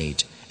latter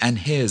state, and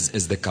his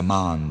is the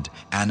command,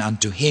 and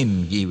unto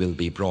him ye will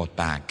be brought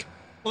back.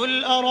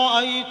 قل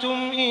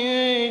أرأيتم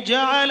إن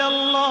جعل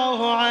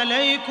الله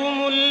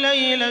عليكم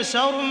الليل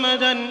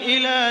سرمدا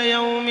إلى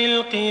يوم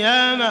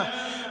القيامة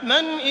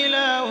من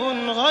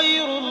إله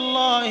غير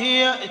الله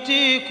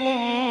يأتيكم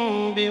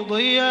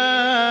بضياء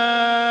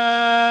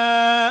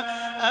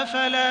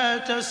أفلا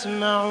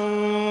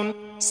تسمعون.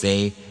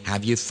 Say,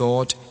 have you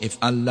thought, if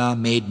Allah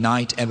made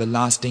night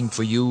everlasting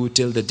for you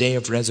till the day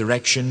of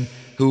resurrection,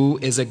 who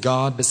is a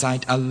God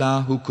beside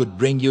Allah who could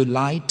bring you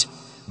light?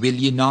 Will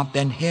ye not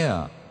then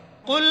hear?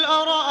 قل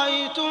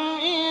أرأيتم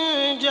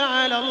إن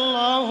جعل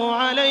الله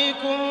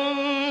عليكم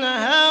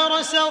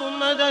النهار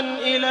سرمدا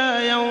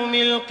إلى يوم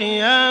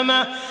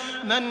القيامة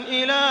من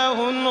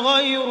إله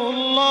غير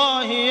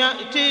الله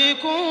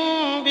يأتيكم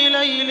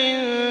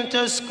بليل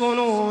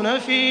تسكنون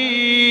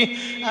فيه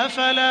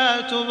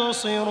أفلا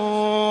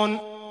تبصرون.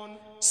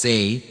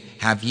 Say,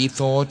 have ye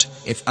thought,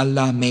 if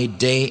Allah made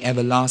day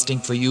everlasting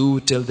for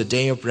you till the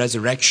day of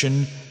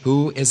resurrection,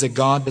 who is a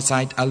God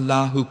beside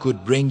Allah who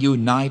could bring you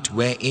night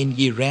wherein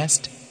ye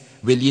rest?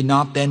 Will ye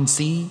not then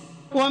see?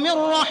 ومن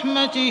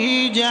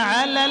رحمته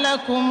جعل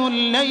لكم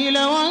الليل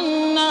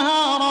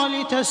والنهار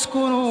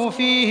لتسكنوا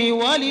فيه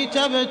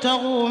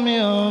ولتبتغوا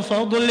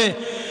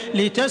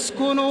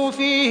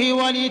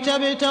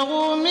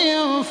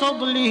من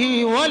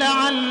فضله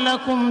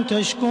ولعلكم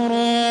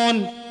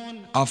تشكرون.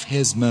 Of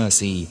his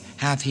mercy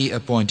hath he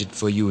appointed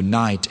for you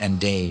night and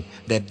day,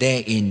 that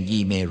therein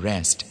ye may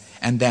rest,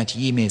 and that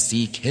ye may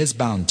seek his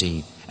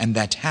bounty, and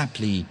that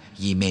haply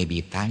ye may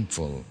be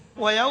thankful.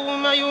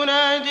 ويوم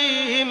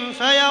يناديهم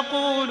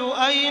فيقول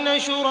أين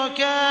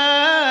شركائي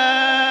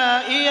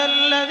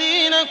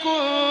الذين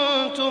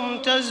كنتم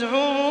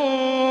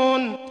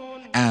تزعمون.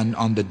 And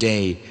on the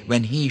day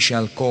when he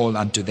shall call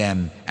unto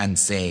them and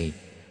say,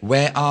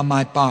 Where are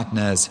my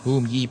partners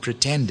whom ye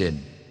pretended?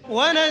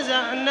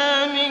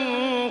 ونزعنا من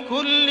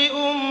كل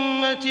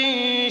أمة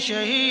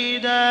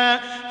شهيدا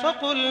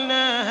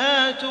فقلنا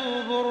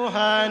هاتوا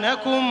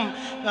برهانكم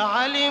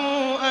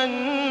فعلموا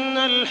أن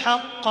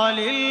الحق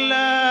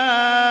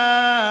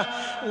لله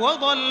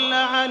وضل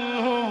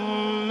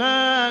عنهم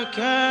ما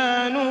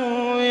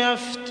كانوا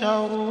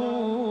يفترون.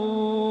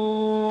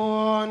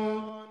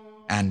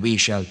 And we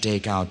shall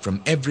take out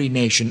from every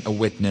nation a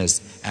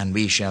witness, and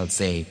we shall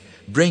say,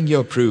 Bring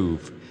your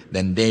proof.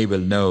 Then they will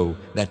know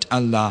that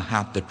Allah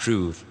hath the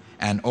truth,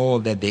 and all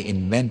that they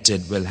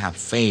invented will have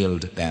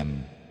failed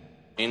them.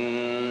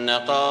 إن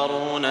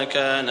قارون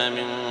كان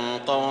من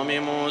قوم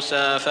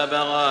موسى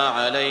فبغى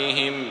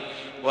عليهم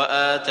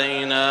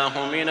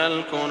وآتيناه من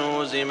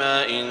الكنوز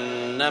ما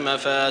إن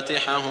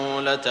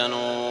مفاتحه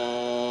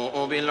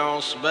لتنوء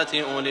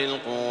بالعصبة أولي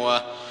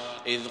القوة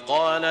إذ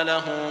قال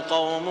له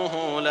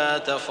قومه لا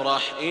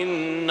تفرح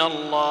إن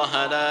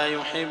الله لا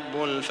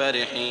يحب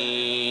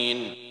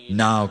الفرحين.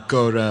 Now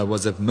Korah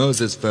was of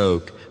Moses'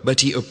 folk,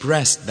 but he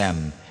oppressed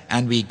them,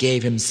 and we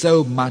gave him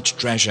so much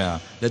treasure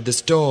that the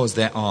stores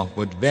thereof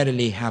would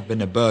verily have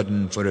been a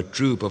burden for a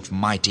troop of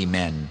mighty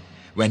men.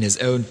 When his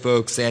own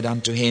folk said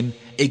unto him,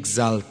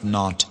 Exult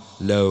not,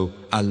 lo,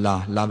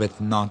 Allah loveth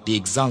not the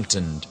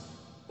exultant.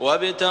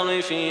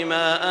 وابتغ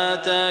فيما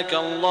آتاك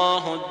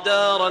الله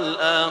الدار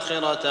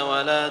الآخرة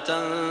ولا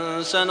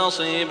تنس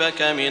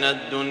نصيبك من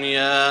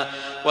الدنيا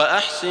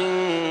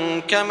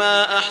وأحسن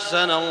كما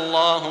أحسن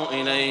الله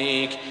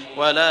إليك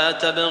ولا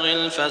تبغ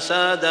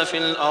الفساد في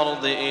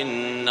الأرض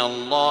إن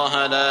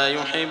الله لا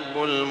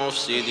يحب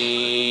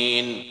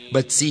المفسدين.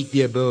 But seek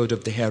the abode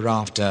of the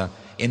hereafter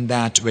in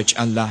that which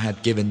Allah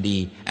hath given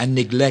thee, and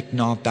neglect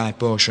not thy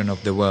portion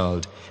of the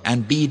world,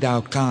 and be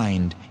thou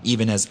kind,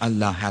 even as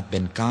Allah hath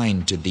been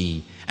kind to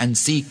thee, and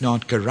seek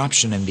not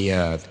corruption in the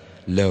earth.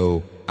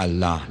 Lo,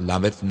 Allah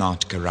loveth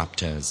not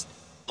corrupters.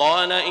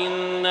 قال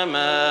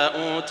إنما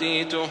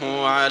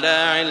أوتيته على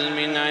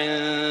علم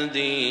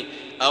عندي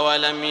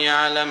أولم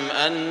يعلم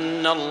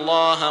أن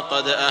الله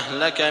قد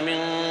أهلك من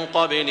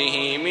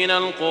قبله من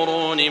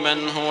القرون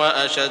من هو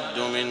أشد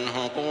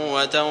منه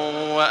قوة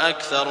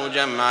وأكثر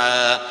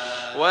جمعا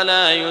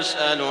ولا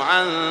يسأل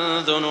عن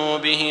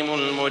ذنوبهم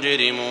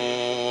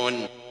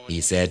المجرمون.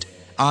 He said,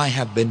 I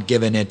have been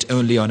given it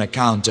only on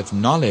account of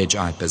knowledge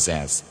I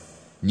possess.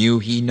 Knew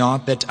he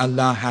not that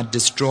Allah had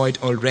destroyed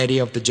already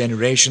of the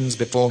generations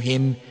before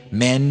him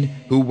men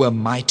who were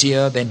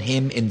mightier than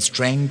him in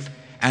strength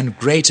and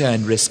greater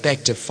in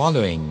respect of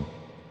following?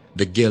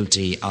 The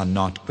guilty are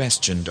not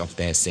questioned of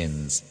their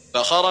sins.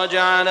 فخرج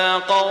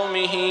على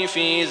قومه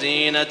في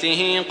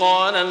زينته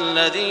قال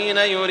الذين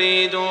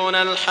يريدون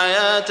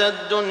الحياة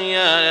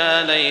الدنيا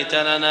يا ليت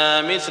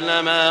لنا مثل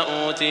ما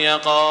أوتي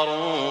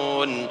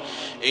قارون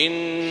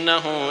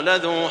إنه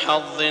لذو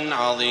حظ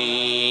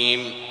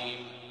عظيم.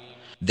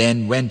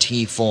 Then went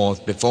he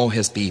forth before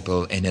his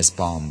people in his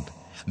pomp.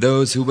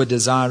 Those who were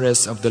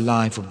desirous of the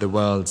life of the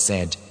world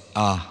said,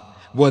 Ah,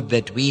 would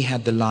that we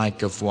had the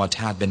like of what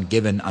had been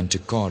given unto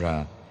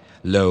Korah.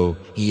 Lo,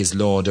 he is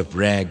Lord of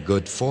rare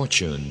good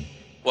fortune.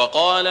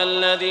 وقال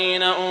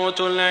الذين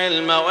أوتوا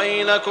العلم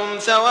ويلكم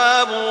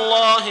ثواب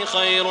الله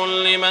خير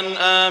لمن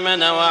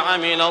آمن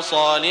وعمل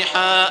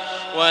صالحا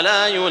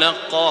ولا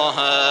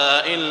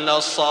يلقاها إلا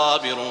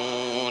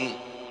الصابرون.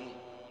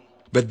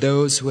 But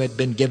those who had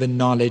been given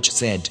knowledge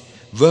said,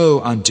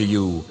 Woe unto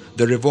you!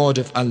 The reward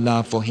of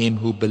Allah for him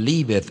who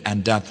believeth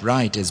and doth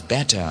right is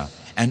better,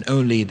 and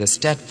only the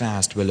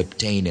steadfast will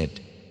obtain it.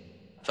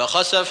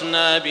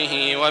 فخسفنا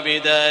به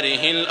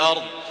وبداره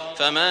الأرض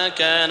فما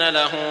كان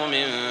له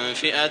من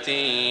فئة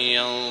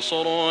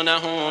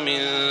ينصرونه من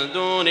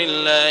دون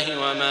الله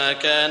وما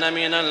كان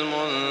من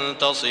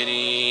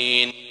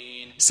المنتصرين.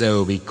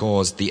 So we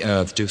caused the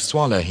earth to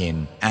swallow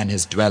him and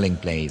his dwelling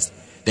place.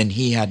 Then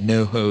he had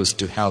no host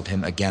to help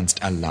him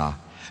against Allah,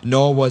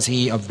 nor was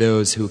he of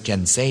those who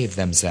can save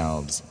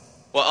themselves.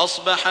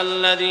 وأصبح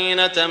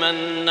الذين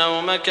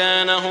تمنوا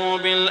مكانه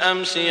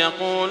بالأمس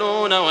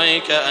يقولون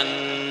ويك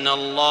أن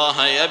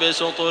الله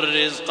يبسط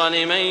الرزق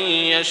لمن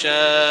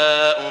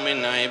يشاء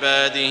من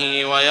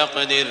عباده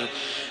ويقدر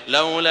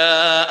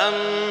لولا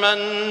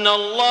أمن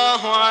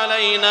الله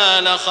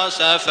علينا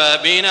لخسف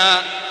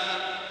بنا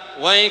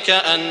ويك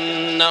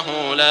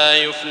أنه لا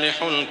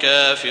يفلح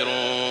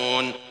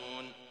الكافرون.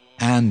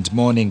 And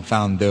morning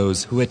found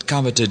those who had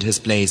coveted his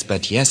place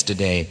but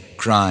yesterday,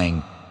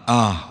 crying,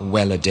 Ah,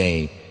 well a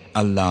day!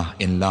 Allah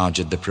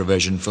enlargeth the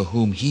provision for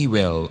whom He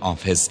will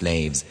of His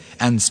slaves,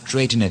 and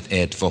straighteneth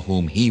it for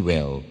whom He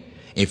will.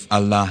 If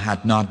Allah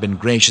had not been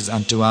gracious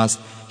unto us,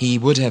 He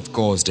would have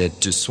caused it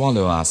to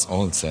swallow us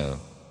also.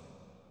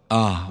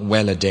 Ah,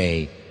 well a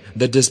day!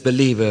 The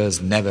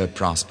disbelievers never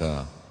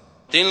prosper.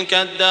 تلك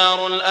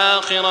الدار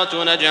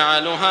الآخرة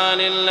نجعلها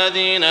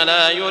للذين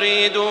لا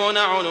يريدون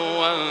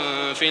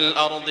علوا في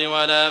الأرض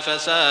ولا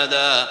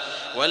فسادا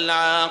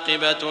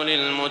والعاقبة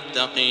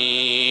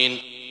للمتقين.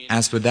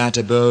 As for that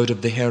abode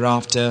of the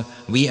hereafter,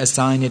 we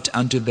assign it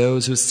unto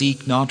those who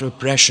seek not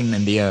oppression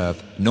in the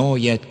earth, nor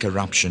yet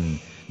corruption.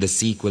 The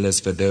sequel is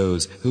for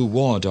those who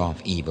ward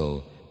off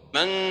evil.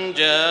 من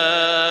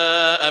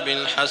جاء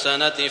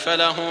بالحسنة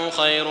فله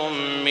خير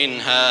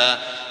منها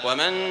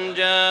ومن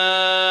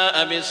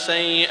جاء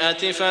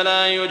بالسيئة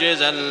فلا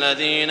يجزى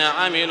الذين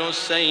عملوا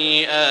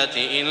السيئات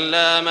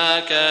إلا ما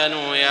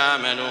كانوا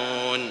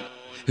يعملون.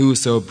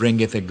 Whoso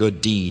bringeth a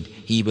good deed,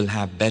 he will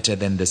have better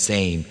than the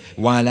same,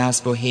 while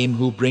as for him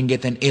who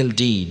bringeth an ill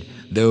deed,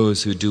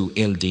 those who do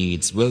ill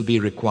deeds will be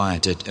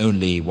requited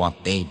only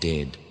what they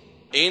did.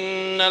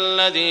 إن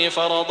الذي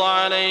فرض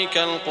عليك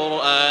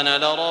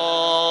القرآن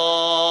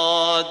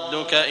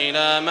لرادك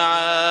إلى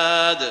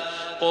معاد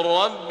قل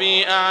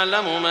ربي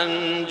أعلم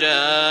من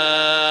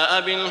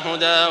جاء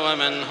بالهدى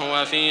ومن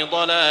هو في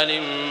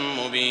ضلال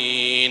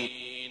مبين.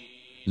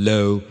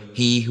 Lo,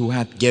 he who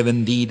hath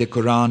given thee the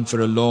Quran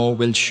for a law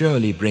will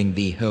surely bring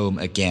thee home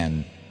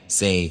again.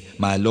 Say,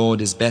 my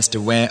Lord is best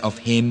aware of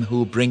him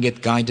who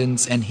bringeth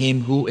guidance and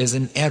him who is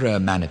in error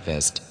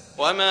manifest.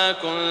 وما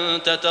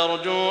كنت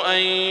ترجو أن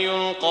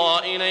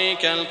يلقى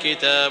إليك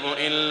الكتاب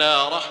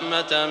إلا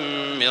رحمة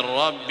من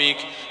ربك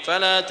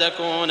فلا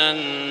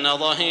تكونن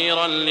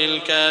ظهيرا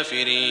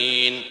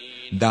للكافرين.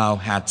 Thou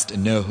hadst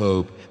no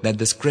hope that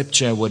the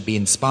scripture would be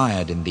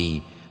inspired in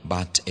thee,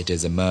 but it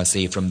is a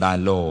mercy from thy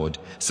Lord,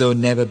 so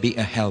never be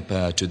a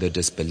helper to the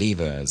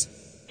disbelievers.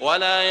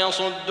 ولا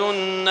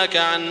يصدنك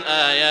عن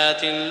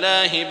آيات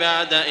الله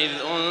بعد إذ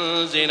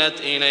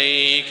أنزلت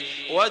إليك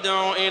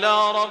وادع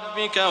إلى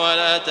ربك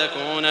ولا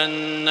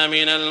تكونن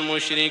من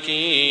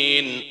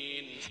المشركين.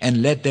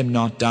 And let them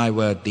not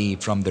divert thee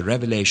from the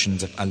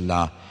revelations of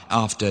Allah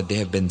after they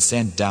have been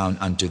sent down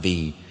unto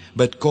thee,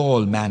 but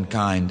call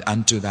mankind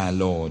unto thy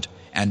Lord,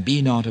 and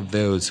be not of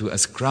those who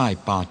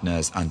ascribe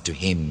partners unto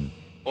him.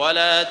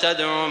 ولا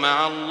تدع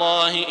مع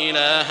الله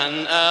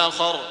إلها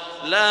آخر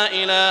لا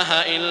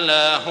إله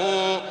إلا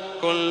هو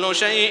كل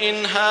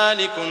شيء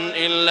هالك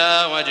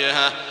إلا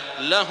وجهه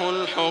له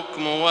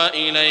الحكم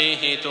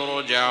وإليه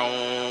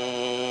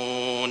ترجعون.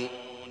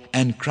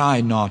 And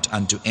cry not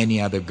unto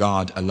any other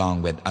God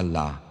along with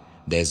Allah.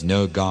 There is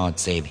no God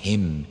save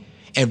Him.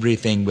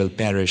 Everything will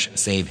perish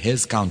save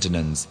His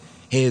countenance.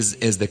 His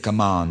is the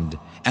command,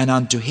 and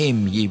unto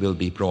Him ye will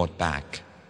be brought back.